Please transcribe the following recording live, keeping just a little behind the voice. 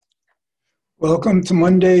Welcome to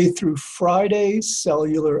Monday through Friday,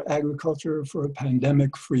 Cellular Agriculture for a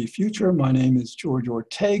Pandemic-Free Future. My name is George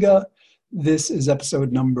Ortega. This is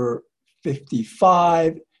episode number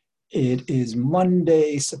 55. It is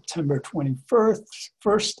Monday, September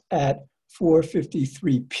 21st at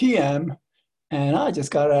 4:53 p.m. and I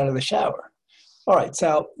just got out of the shower. All right,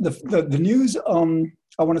 so the news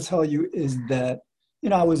I want to tell you is that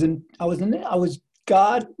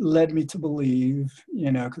God led me to believe,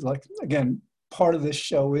 because again, part of this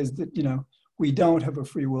show is that, we don't have a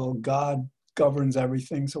free will. God governs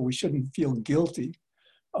everything, so we shouldn't feel guilty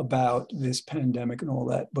about this pandemic and all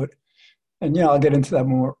that. And I'll get into that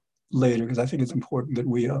more later because I think it's important that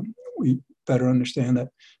we better understand that.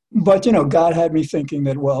 But, God had me thinking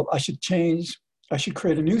that, well, I should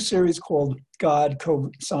create a new series called God,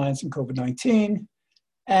 COVID, Science, and COVID-19.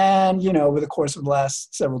 And, over the course of the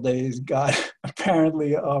last several days, God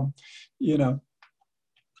apparently,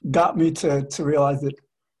 got me to realize that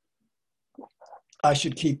I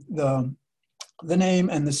should keep the name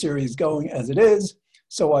and the series going as it is.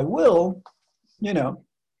 So I will,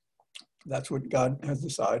 that's what God has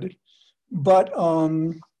decided. But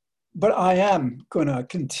I am going to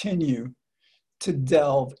continue to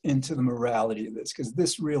delve into the morality of this, because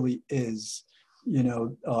this really is,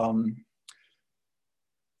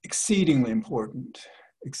 exceedingly important.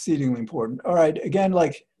 All right, again,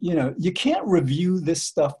 you can't review this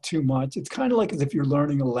stuff too much. It's kind of like as if you're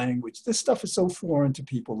learning a language. This stuff is so foreign to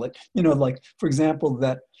people. For example,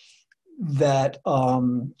 that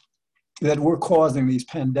we're causing these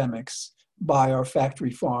pandemics by our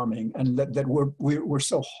factory farming, and that we're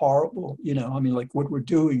so horrible. What we're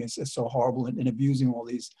doing is so horrible in abusing all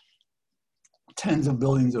these tens of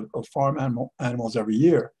billions of farm animals every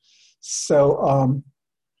year. So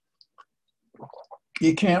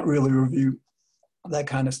you can't really review that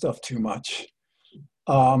kind of stuff too much.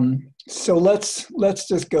 So let's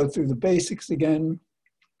just go through the basics again.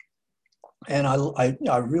 And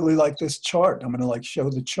I really like this chart. I'm going to show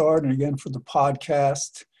the chart, and again for the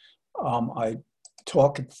podcast, I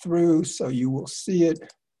talk it through so you will see it.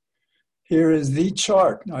 Here is the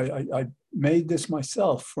chart. I made this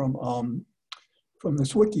myself from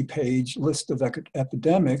this wiki page, list of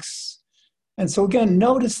epidemics. And so again,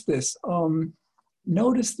 notice this.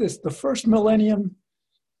 The first millennium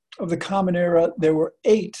of the Common Era, there were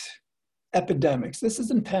 8 epidemics. This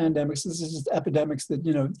isn't pandemics. This is just epidemics that,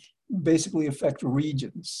 basically affect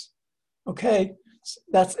regions. Okay,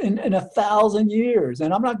 that's in 1,000 years.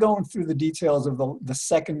 And I'm not going through the details of the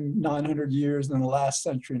second 900 years and the last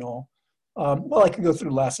century and all. Well, I could go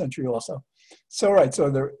through the last century also. So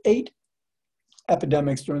there are 8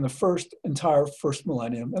 epidemics during the entire first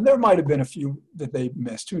millennium. And there might have been a few that they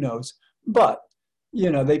missed, who knows. But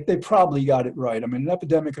they probably got it right. I mean, an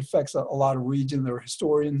epidemic affects a lot of regions. There were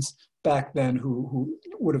historians back then who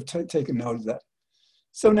would have taken note of that.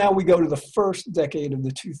 So now we go to the first decade of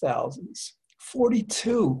the 2000s.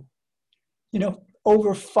 42,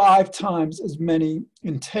 over 5 times as many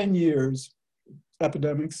in 10 years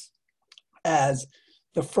epidemics as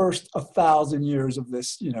the first 1,000 years of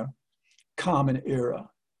this, common era.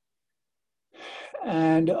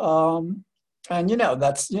 And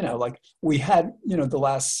that's, we had, the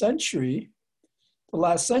last century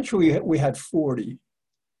we had 40,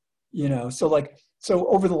 so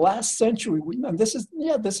over the last century, and this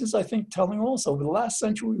is, I think, telling also, over the last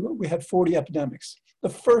century, we had 40 epidemics. The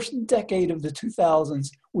first decade of the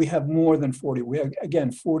 2000s, we have more than 40. We have,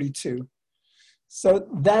 again, 42. So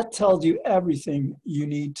that tells you everything you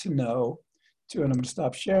need to know and I'm going to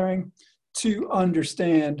stop sharing, to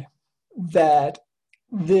understand that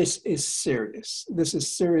this is serious. This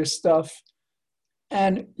is serious stuff.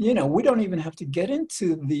 And, we don't even have to get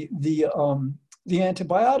into the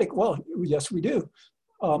antibiotic. Well, yes, we do.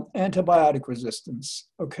 Antibiotic resistance.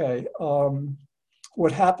 Okay.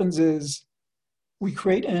 What happens is we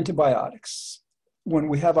create antibiotics when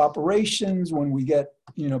we have operations, when we get,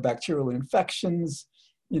 bacterial infections,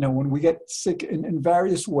 when we get sick in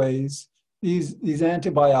various ways. These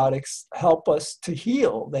antibiotics help us to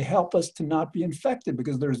heal. They help us to not be infected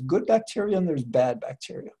because there's good bacteria and there's bad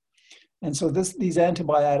bacteria. And so these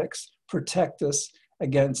antibiotics protect us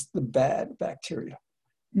against the bad bacteria.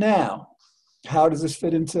 Now, how does this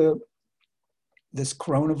fit into this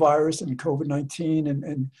coronavirus and COVID-19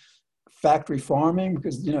 and factory farming?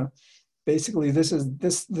 Because, basically this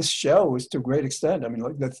show is to a great extent. I mean,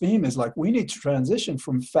 the theme is we need to transition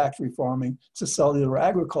from factory farming to cellular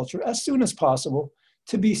agriculture as soon as possible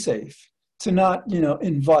to be safe, to not,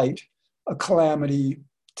 invite a calamity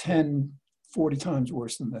 10, 40 times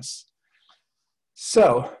worse than this.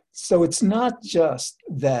 So So it's not just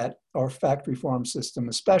that our factory farm system,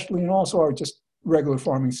 especially, and also our just regular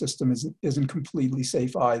farming system isn't completely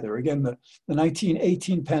safe either. Again, the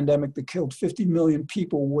 1918 pandemic that killed 50 million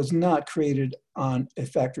people was not created on a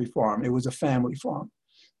factory farm. It was a family farm.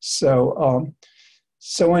 So,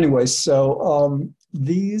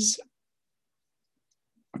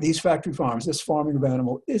 these factory farms, this farming of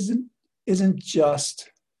animal isn't just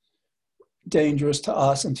dangerous to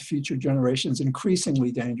us and to future generations,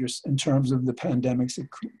 increasingly dangerous in terms of the pandemics it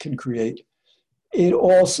can create. It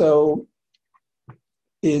also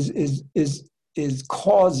is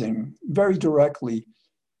causing very directly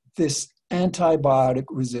this antibiotic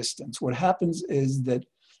resistance. What happens is that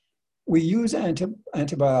we use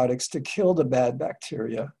antibiotics to kill the bad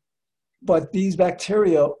bacteria, but these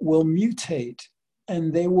bacteria will mutate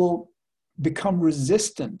and they will become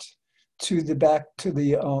resistant to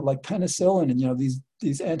like penicillin and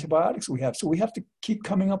these antibiotics we have. So we have to keep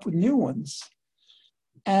coming up with new ones,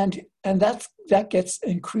 and that gets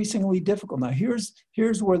increasingly difficult. Now here's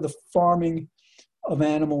where the farming of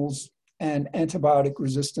animals and antibiotic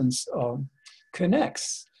resistance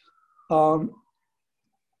connects.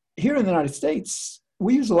 Here in the United States,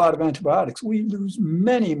 we use a lot of antibiotics. We use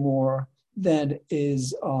many more than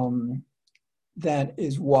is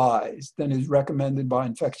wise, than is recommended by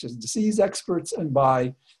infectious disease experts and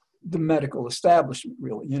by the medical establishment,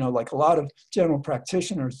 really. Like a lot of general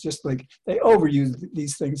practitioners, just like they overuse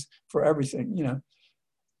these things for everything,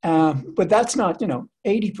 but that's not,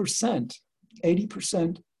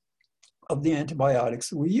 80% of the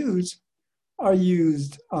antibiotics we use are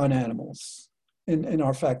used on animals in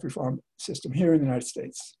our factory farm system here in the United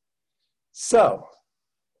States. So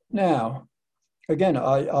now, again,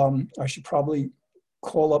 I should probably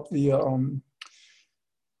call up the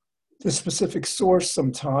specific source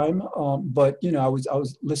sometime, but I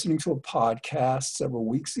was listening to a podcast several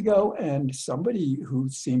weeks ago, and somebody who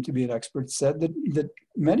seemed to be an expert said that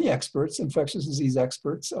many experts, infectious disease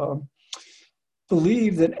experts,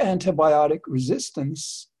 believe that antibiotic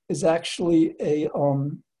resistance is actually a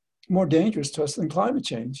more dangerous to us than climate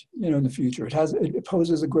change. In the future, it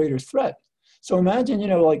poses a greater threat. So imagine,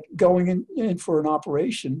 like going in for an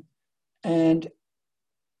operation and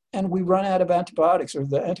we run out of antibiotics, or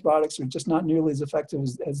the antibiotics are just not nearly as effective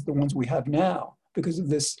as the ones we have now because of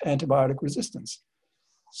this antibiotic resistance.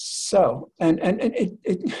 So,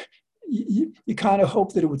 you kind of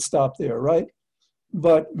hope that it would stop there, right?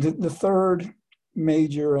 But the third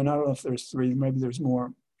major, and I don't know if there's three, maybe there's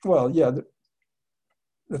more. Well, yeah,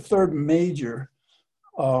 the third major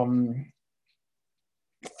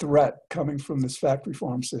threat coming from this factory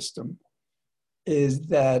farm system is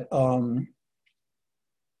that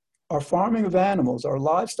our farming of animals, our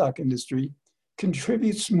livestock industry,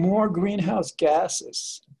 contributes more greenhouse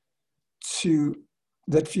gases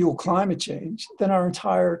that fuel climate change than our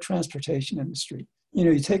entire transportation industry.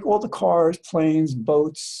 You take all the cars, planes,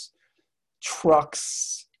 boats,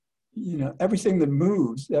 trucks, everything that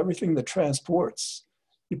moves, everything that transports,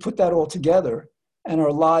 you put that all together, and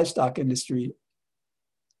our livestock industry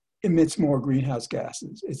emits more greenhouse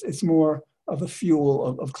gases. It's more of a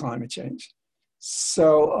fuel of climate change.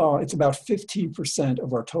 So it's about 15%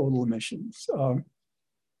 of our total emissions.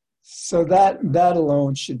 So that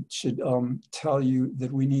alone should tell you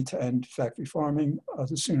that we need to end factory farming.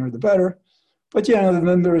 The sooner the better. But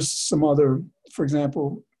then there's some other, for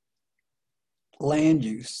example, land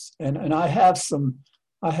use, and I have some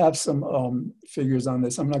figures on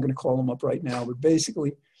this. I'm not going to call them up right now, but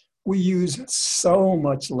basically, we use so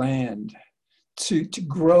much land to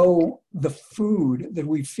grow the food that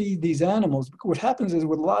we feed these animals. What happens is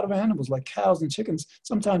with a lot of animals like cows and chickens,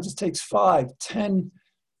 sometimes it takes 5-10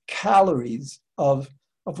 calories of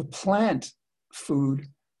a plant food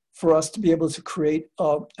for us to be able to create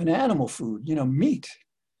an animal food, meat.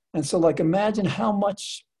 And so like imagine how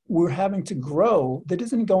much we're having to grow that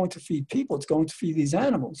isn't going to feed people, it's going to feed these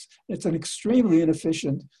animals. It's an extremely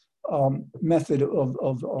inefficient method of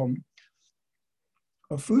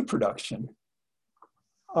food production.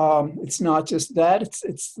 It's not just that,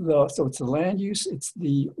 it's the land use, it's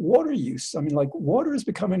the water use. I mean, like water is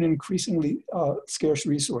becoming an increasingly scarce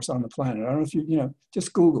resource on the planet. I don't know if you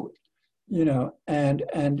just Google it, and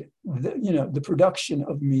the production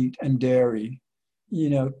of meat and dairy,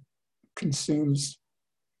 consumes,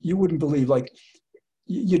 you wouldn't believe, like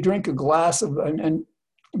you drink a glass of, and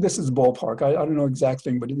this is ballpark, I don't know exact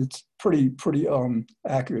thing, but it's pretty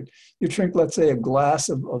accurate. You drink, let's say, a glass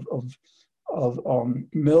of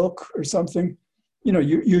milk or something,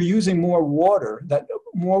 you're using more water. That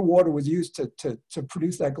more water was used to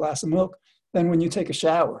produce that glass of milk than when you take a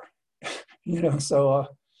shower. So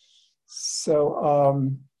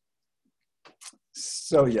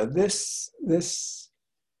So yeah, it's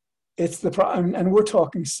the problem, and we're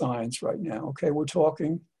talking science right now. Okay, we're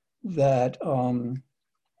talking that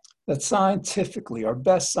that scientifically, our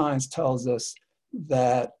best science tells us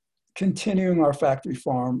that continuing our factory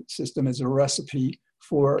farm system is a recipe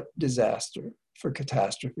for disaster, for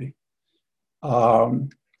catastrophe. Um,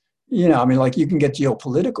 I mean, like you can get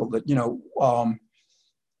geopolitical, that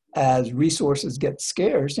as resources get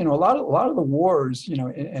scarce, a lot of the wars,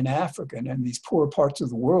 in Africa and these poor parts of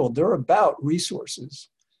the world, they're about resources,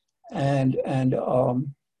 and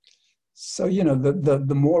so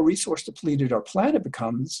the more resource depleted our planet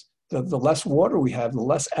becomes, the less water we have, the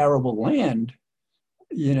less arable land,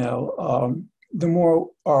 the more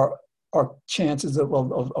our chances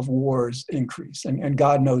of wars increase, and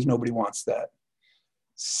God knows nobody wants that.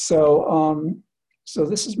 So so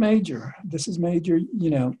this is major. This is major,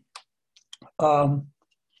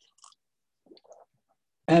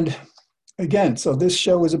 and again, so this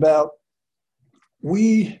show is about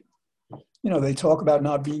they talk about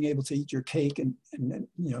not being able to eat your cake and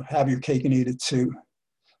have your cake and eat it too.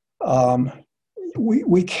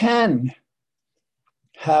 We can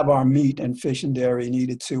have our meat and fish and dairy and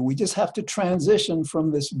eat it too. We just have to transition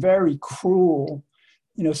from this very cruel,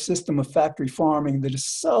 system of factory farming that is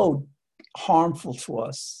so harmful to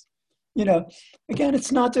us. Again,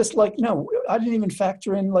 it's not just like, I didn't even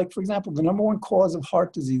factor in, like, for example, the number one cause of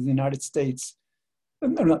heart disease in the United States.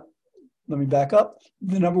 No, let me back up.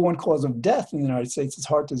 The number one cause of death in the United States is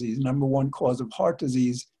heart disease. The number one cause of heart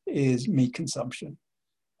disease is meat consumption.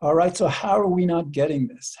 All right, so how are we not getting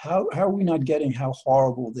this? How are we not getting how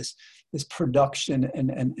horrible this production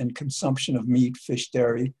and consumption of meat, fish,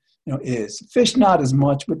 dairy, is? Fish not as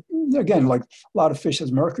much, but again, like a lot of fish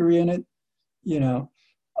has mercury in it,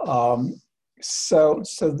 So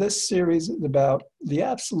this series is about the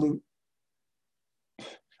absolute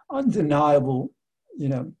undeniable,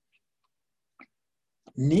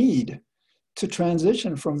 need to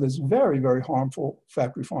transition from this very, very harmful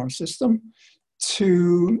factory farm system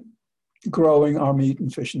to growing our meat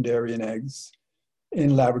and fish and dairy and eggs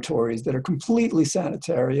in laboratories that are completely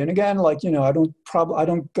sanitary. And again, like, I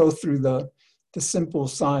don't go through the simple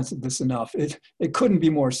science of this enough. It couldn't be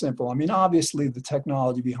more simple. I mean, obviously the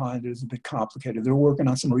technology behind it is a bit complicated. They're working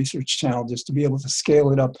on some research challenges to be able to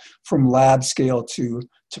scale it up from lab scale to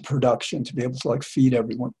production, to be able to like feed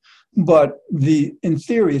everyone. But in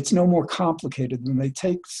theory, it's no more complicated than they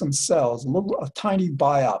take some cells, a tiny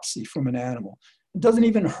biopsy from an animal. It doesn't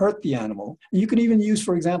even hurt the animal. And you can even use,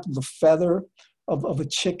 for example, the feather of a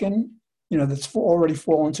chicken, that's already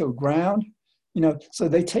fallen to the ground. So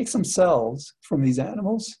they take some cells from these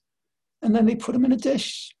animals and then they put them in a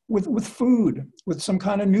dish with food, with some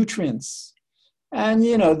kind of nutrients. And,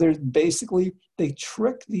 they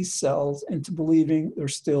trick these cells into believing they're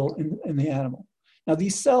still in the animal. Now,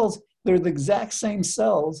 these cells, they're the exact same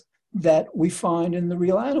cells that we find in the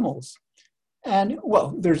real animals. And,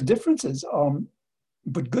 well, there's differences,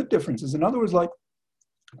 but good differences. In other words, like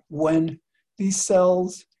when these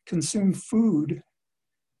cells consume food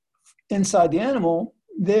inside the animal,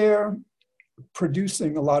 they're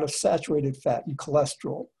producing a lot of saturated fat and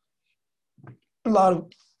cholesterol, a lot of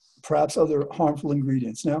perhaps other harmful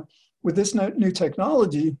ingredients. Now, with this new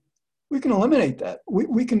technology, we can eliminate that.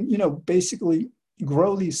 We can, basically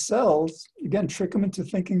grow these cells, again, trick them into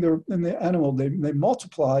thinking they're in the animal. They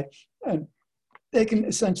multiply, and they can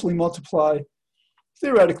essentially multiply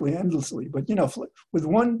theoretically endlessly. But, with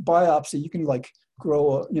one biopsy, you can like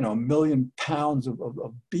grow a million pounds of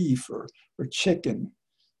beef or chicken,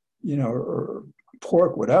 or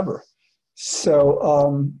pork, whatever.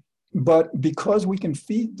 So, but because we can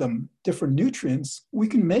feed them different nutrients, we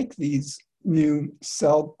can make these new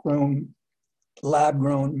cell-grown,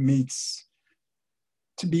 lab-grown meats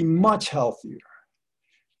to be much healthier.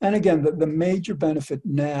 And again, the major benefit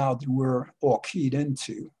now that we're all keyed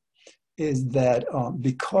into is that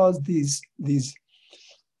because these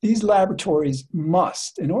laboratories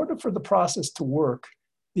must, in order for the process to work,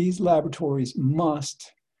 these laboratories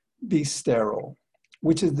must be sterile,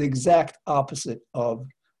 which is the exact opposite of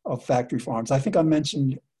factory farms. I think I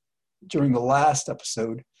mentioned during the last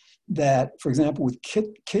episode that, for example, with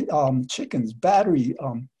chickens, battery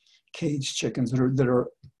cage chickens that are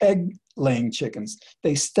egg-laying chickens,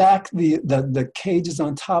 they stack the cages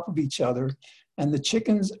on top of each other, and the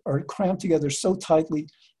chickens are cramped together so tightly,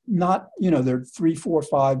 not, they're 3, 4,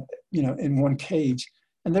 5, in one cage,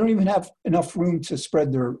 and they don't even have enough room to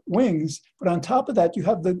spread their wings. But on top of that, you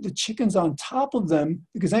have the chickens on top of them,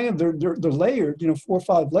 because they're layered, 4 or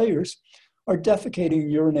 5 layers, are defecating,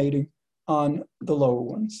 urinating on the lower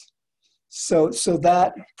ones. So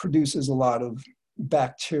that produces a lot of,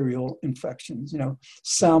 bacterial infections.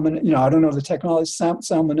 Salmon. I don't know the technology.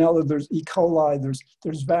 Salmonella. There's E. coli.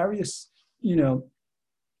 There's various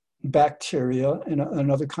bacteria and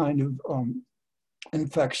another kind of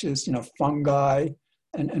infectious fungi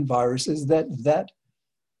and viruses that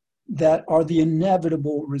are the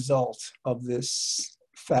inevitable result of this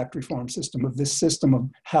factory farm system, of this system of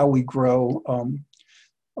how we grow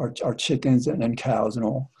our chickens and cows and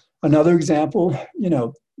all. Another example,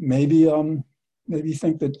 maybe you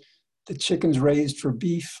think that the chickens raised for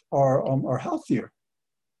beef are healthier.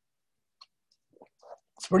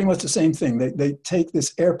 It's pretty much the same thing. They take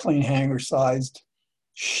this airplane hangar-sized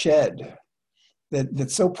shed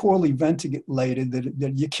that's so poorly ventilated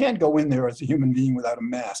that you can't go in there as a human being without a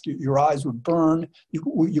mask. Your eyes would burn.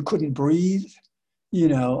 You couldn't breathe.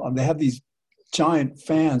 They have these giant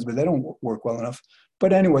fans, but they don't work well enough.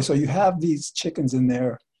 But anyway, so you have these chickens in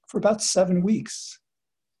there for about 7 weeks,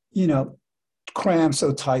 crammed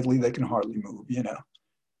so tightly they can hardly move,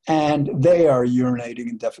 and they are urinating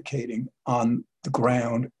and defecating on the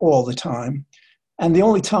ground all the time. And the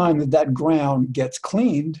only time that ground gets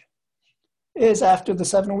cleaned is after the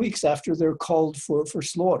 7 weeks, after they're culled for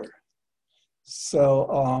slaughter.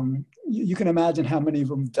 So you can imagine how many of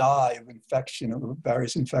them die of infection, of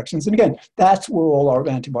various infections. And again, that's where all our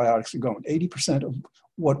antibiotics are going. 80% of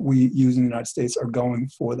what we use in the United States are going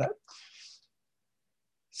for that.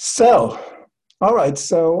 So, all right.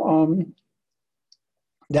 So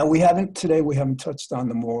now we haven't touched on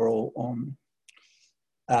the moral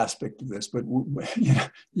aspect of this, but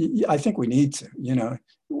I think we need to.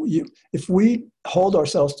 If we hold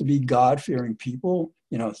ourselves to be God-fearing people,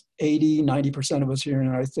 80, 90% of us here in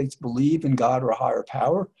the United States believe in God or a higher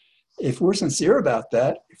power. If we're sincere about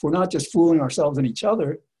that, if we're not just fooling ourselves and each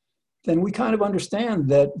other, then we kind of understand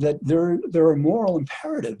that there are moral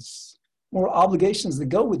imperatives, moral obligations that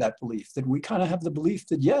go with that belief, that we kind of have the belief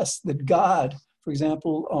that, yes, that God, for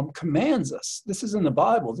example, commands us. This is in the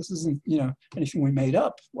Bible. This isn't, anything we made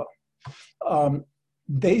up. Well,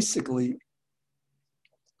 basically,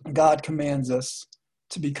 God commands us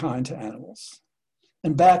to be kind to animals.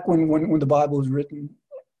 And back when the Bible was written,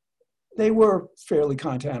 they were fairly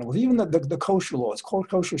kind to animals. Even the kosher laws,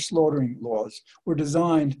 kosher slaughtering laws, were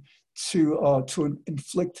designed to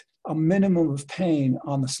inflict a minimum of pain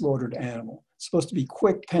on the slaughtered animal. It's supposed to be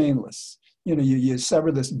quick, painless. You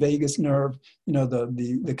sever this vagus nerve,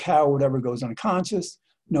 the cow or whatever goes unconscious,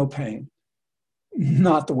 no pain.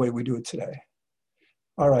 Not the way we do it today.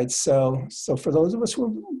 All right, so for those of us who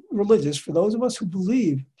are religious, for those of us who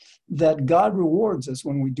believe that God rewards us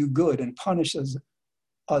when we do good and punishes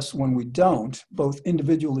us when we don't, both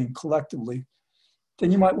individually and collectively,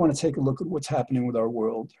 then you might want to take a look at what's happening with our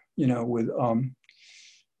world, with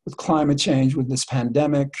climate change, with this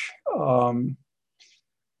pandemic,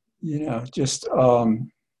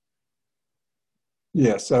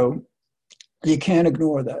 so you can't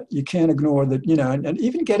ignore that. You can't ignore that, and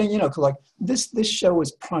even getting, like this show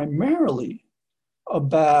is primarily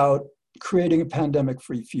about creating a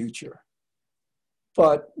pandemic-free future.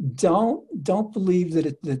 But don't believe that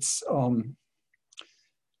it's,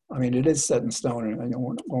 it is set in stone, and I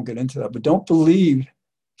won't get into that, but don't believe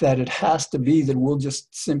that it has to be that we'll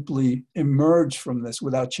just simply emerge from this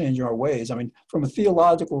without changing our ways. From a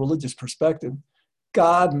theological, religious perspective,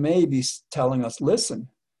 God may be telling us, listen,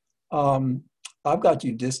 I've got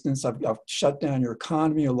you distanced. I've shut down your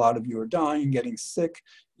economy. A lot of you are dying, getting sick.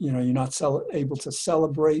 You're not able to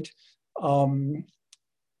celebrate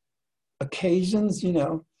occasions.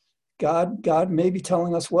 God may be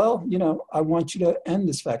telling us, well, I want you to end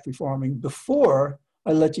this factory farming before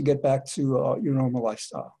I let you get back to your normal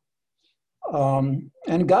lifestyle.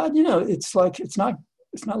 And God, it's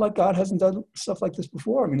not like God hasn't done stuff like this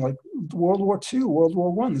before. Like World War II, World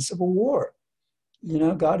War I, the Civil War.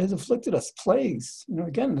 God has afflicted us, plagues.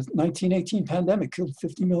 Again, the 1918 pandemic killed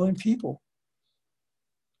 50 million people.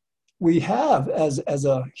 We have, as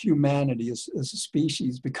a humanity, as a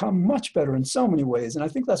species, become much better in so many ways. And I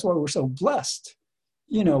think that's why we're so blessed.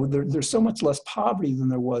 There's so much less poverty than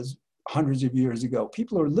there was hundreds of years ago.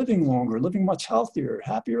 People are living longer, living much healthier,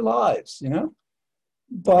 happier lives,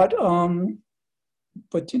 But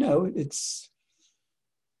it's,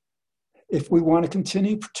 if we want to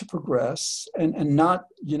continue to progress and not,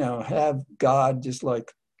 have God just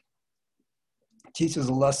like teach us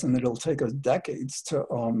a lesson that it'll take us decades to,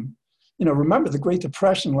 remember the Great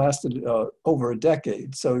Depression lasted over a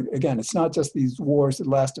decade. So again, it's not just these wars that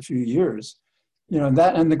last a few years,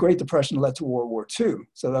 and the Great Depression led to World War II.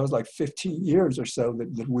 So that was like 15 years or so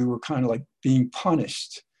that we were kind of like being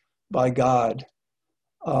punished by God.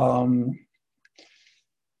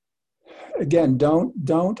 Again, don't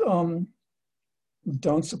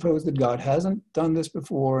don't suppose that God hasn't done this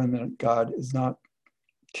before and that God is not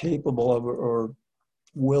capable of or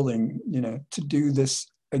willing, to do this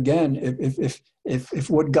again. If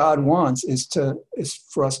what God wants is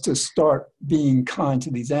for us to start being kind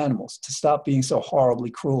to these animals, to stop being so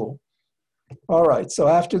horribly cruel. All right, so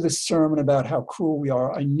after this sermon about how cruel we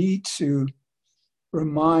are, I need to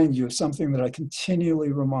remind you of something that I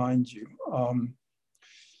continually remind you.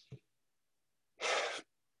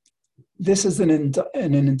 This is an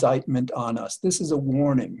indictment on us. This is a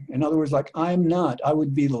warning. In other words, I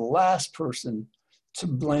would be the last person to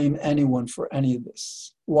blame anyone for any of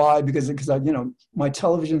this. Why? Because my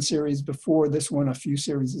television series before this one, a few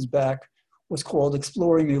series back, was called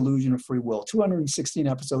Exploring the Illusion of Free Will. 216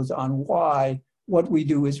 episodes on why what we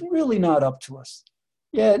do is really not up to us.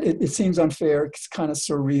 Yeah, it seems unfair. It's kind of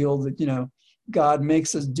surreal that, God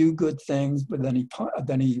makes us do good things, but then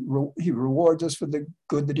he rewards us for the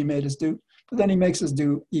good that he made us do. But then he makes us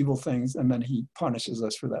do evil things, and then he punishes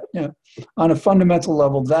us for that. On a fundamental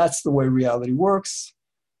level, that's the way reality works.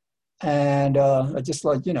 And just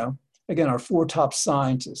again, our four top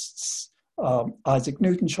scientists, Isaac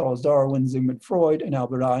Newton, Charles Darwin, Sigmund Freud, and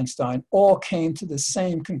Albert Einstein, all came to the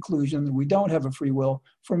same conclusion that we don't have a free will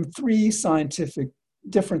from three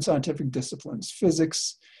different scientific disciplines: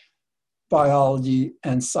 physics, biology,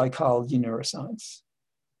 and psychology, neuroscience.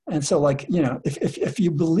 And so if you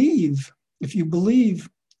believe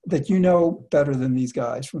that you know better than these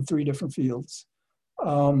guys from three different fields,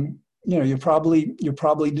 you're probably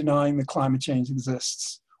denying that climate change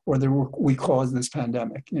exists or that we caused this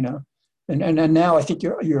pandemic, and now I think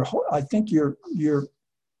you're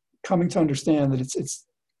coming to understand that it's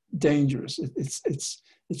dangerous.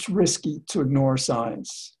 It's risky to ignore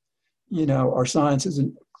science. Our science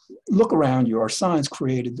isn't. Look around you. Our science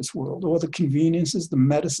created this world. All the conveniences, the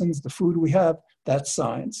medicines, the food we have, that's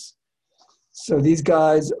science. So these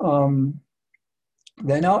guys,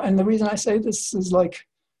 they know. And the reason I say this is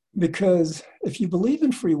because if you believe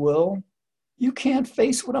in free will, you can't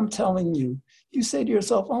face what I'm telling you. You say to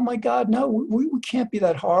yourself, oh my God, no, we can't be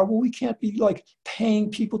that horrible. We can't be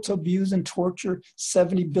paying people to abuse and torture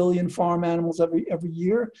 70 billion farm animals every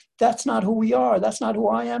year. That's not who we are. That's not who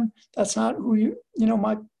I am. That's not who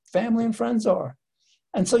my family and friends are.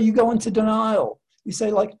 And so you go into denial. You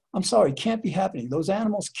say I'm sorry, it can't be happening. Those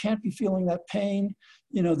animals can't be feeling that pain.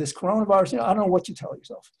 This coronavirus, I don't know what you tell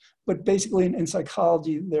yourself. But basically in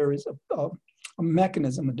psychology, there is a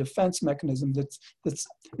mechanism, a defense mechanism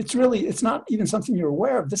it's not even something you're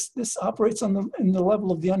aware of. This operates in the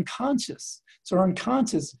level of the unconscious. So our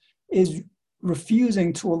unconscious is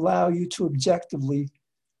refusing to allow you to objectively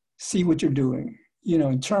see what you're doing.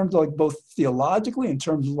 In terms of both theologically, in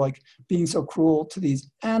terms of being so cruel to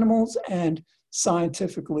these animals, and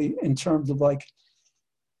scientifically in terms of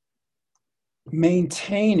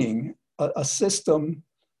maintaining a system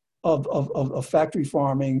of factory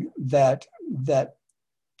farming that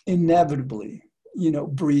inevitably,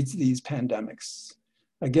 breeds these pandemics.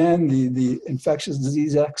 Again, the infectious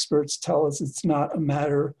disease experts tell us it's not a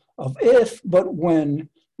matter of if, but when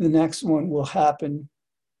the next one will happen.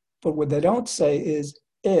 But what they don't say is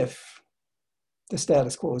if the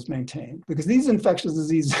status quo is maintained. Because these infectious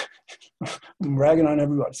disease, I'm ragging on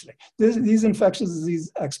everybody today, these infectious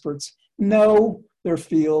disease experts know their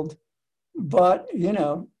field, but,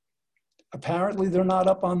 apparently they're not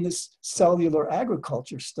up on this cellular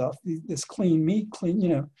agriculture stuff, this clean meat,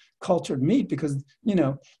 cultured meat, because,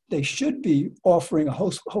 they should be offering a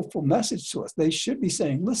hopeful message to us. They should be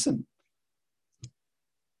saying, listen,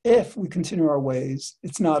 if we continue our ways,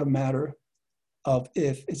 it's not a matter of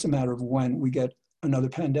if, it's a matter of when we get another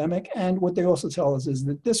pandemic. And what they also tell us is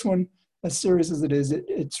that this one, as serious as it is,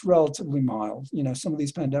 it's relatively mild. Some of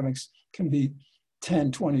these pandemics can be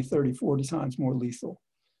 10, 20, 30, 40 times more lethal.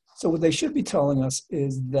 So what they should be telling us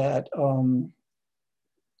is that,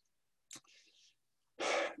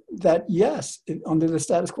 that yes, under the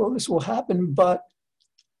status quo, this will happen, but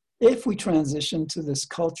if we transition to this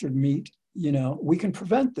cultured meat, we can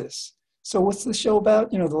prevent this. So what's the show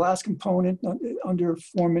about? The last component, under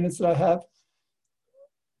 4 minutes that I have,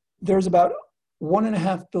 there's about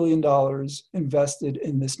 $1.5 billion invested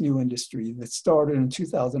in this new industry that started in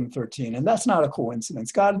 2013. And that's not a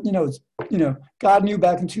coincidence. God, God knew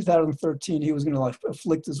back in 2013, he was going to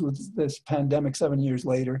afflict us with this pandemic 7 years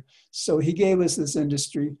later. So he gave us this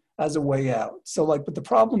industry as a way out. So but the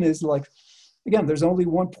problem is again, there's only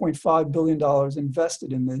 $1.5 billion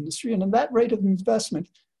invested in the industry. And in that rate of investment,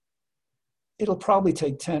 it'll probably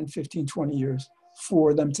take 10, 15, 20 years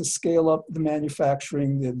for them to scale up the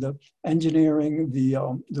manufacturing, the engineering,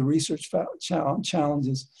 the research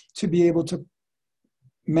challenges to be able to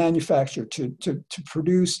manufacture, to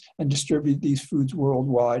produce and distribute these foods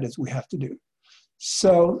worldwide as we have to do.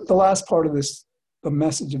 So the last part of this, the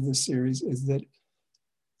message of this series is that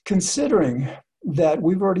considering that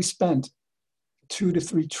we've already spent 2 to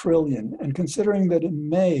 3 trillion, and considering that in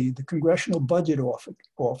May, the Congressional Budget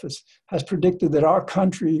Office has predicted that our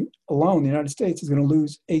country alone, the United States, is going to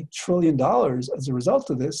lose $8 trillion as a result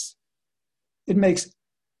of this, it makes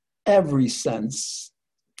every sense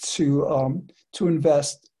to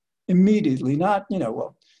invest immediately, not,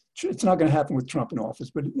 well, it's not going to happen with Trump in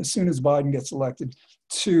office, but as soon as Biden gets elected,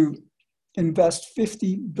 to invest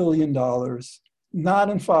 $50 billion, not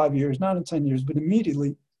in 5 years, not in 10 years, but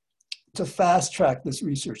immediately, to fast track this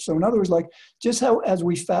research. So in other words, like just how as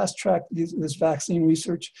we fast track this vaccine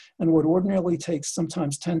research, and what ordinarily takes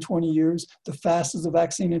sometimes 10, 20 years, the fastest a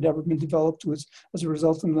vaccine had ever been developed was as a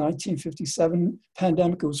result of the 1957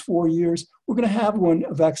 pandemic. It was 4 years. We're going to have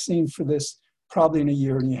a vaccine for this probably in a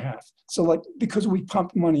year and a half. So like, because we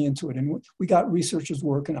pumped money into it and we got researchers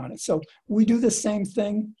working on it. So we do the same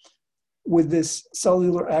thing with this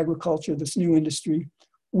cellular agriculture, this new industry.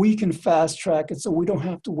 We can fast track it so we don't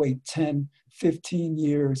have to wait 10, 15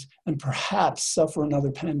 years and perhaps suffer another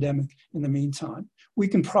pandemic in the meantime. We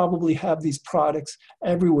can probably have these products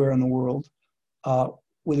everywhere in the world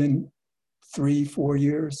within 3, 4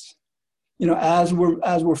 years. As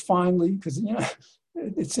we're finally, because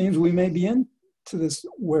it seems we may be into this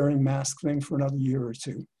wearing mask thing for another year or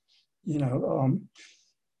two.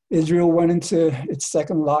 Israel went into its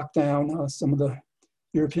second lockdown. Some of the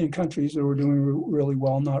European countries that were doing really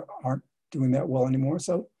well aren't doing that well anymore.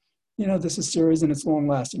 So, this is serious and it's long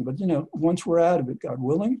lasting. But, once we're out of it, God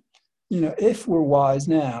willing, if we're wise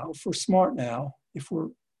now, if we're smart now, if we're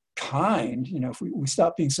kind, if we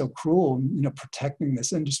stop being so cruel, protecting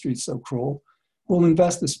this industry is so cruel, we'll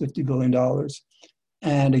invest this $50 billion.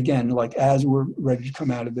 And again, like as we're ready to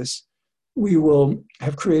come out of this, we will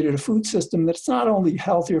have created a food system that's not only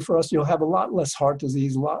healthier for us, you'll have a lot less heart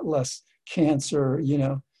disease, a lot less cancer,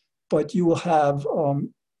 but you will have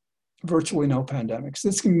virtually no pandemics.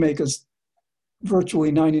 This can make us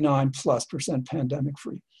virtually 99+% pandemic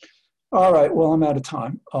free. All right, well, I'm out of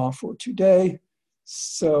time for today.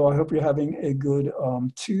 So I hope you're having a good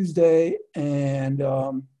Tuesday. And,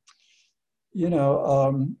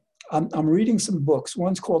 I'm reading some books.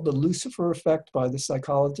 One's called The Lucifer Effect by the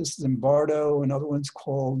psychologist Zimbardo. Another one's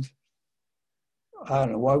called, I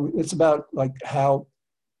don't know why, it's about like how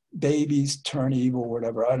babies turn evil or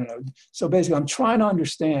whatever, I don't know. So basically I'm trying to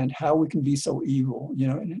understand how we can be so evil,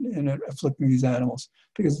 in afflicting these animals,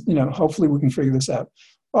 because, hopefully we can figure this out.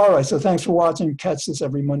 All right, so thanks for watching. Catch this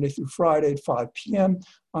every Monday through Friday at 5 p.m.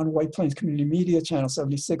 on White Plains Community Media, channel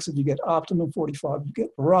 76 if you get Optimum, 45 if you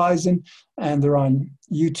get Verizon, and they're on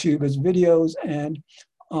YouTube as videos and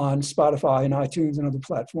on Spotify and iTunes and other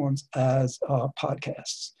platforms as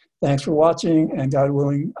podcasts. Thanks for watching, and God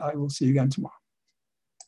willing, I will see you again tomorrow.